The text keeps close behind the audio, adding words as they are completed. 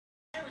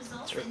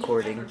It's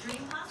recording.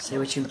 Say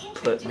what you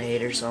put,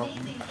 mate, or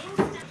something.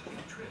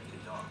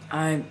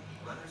 I'm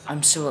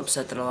so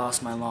upset that I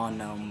lost my lawn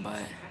gnome,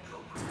 but...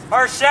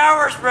 Our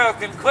shower's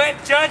broken! Quit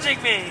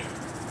judging me!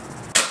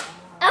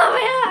 Oh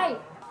my God!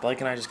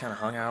 Blake and I just kind of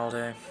hung out all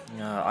day.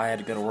 I had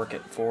to go to work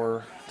at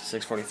 4 to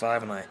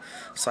 6:45, and I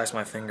sliced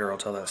my finger. I'll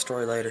tell that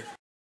story later.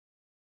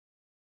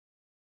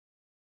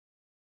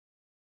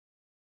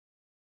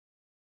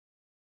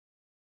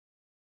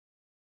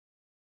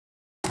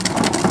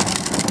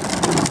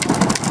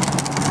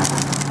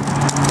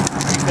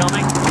 Are you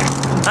filming?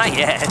 Not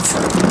yet.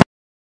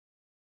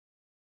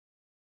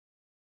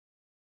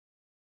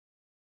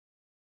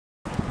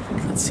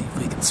 Let's see if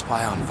we can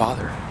spy on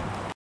Father.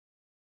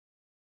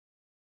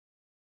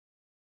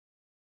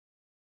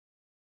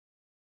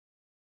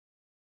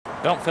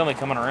 Don't film me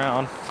coming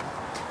around.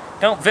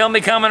 Don't film me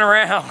coming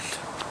around.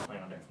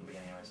 Plan on doing from the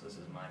beginning anyway, so this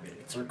is my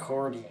video. It's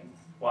recording.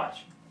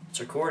 Watch.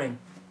 It's recording.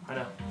 I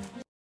know.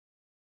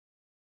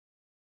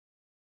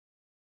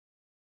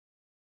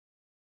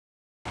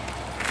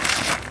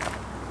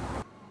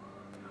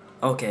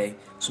 Okay,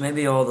 so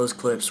maybe all those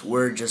clips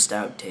were just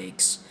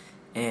outtakes,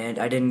 and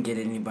I didn't get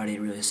anybody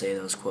to really say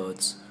those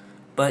quotes.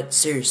 But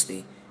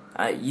seriously,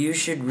 you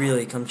should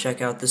really come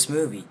check out this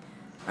movie.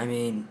 I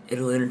mean,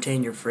 it'll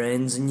entertain your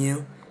friends and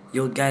you.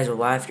 You guys will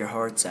laugh your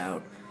hearts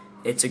out.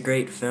 It's a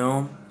great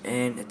film,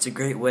 and it's a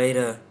great way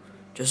to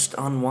just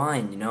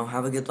unwind,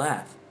 have a good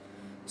laugh.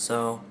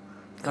 So,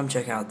 come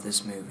check out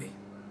this movie.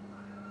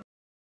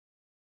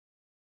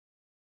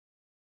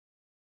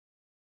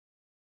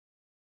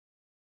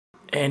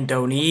 And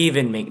don't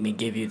even make me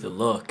give you the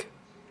look.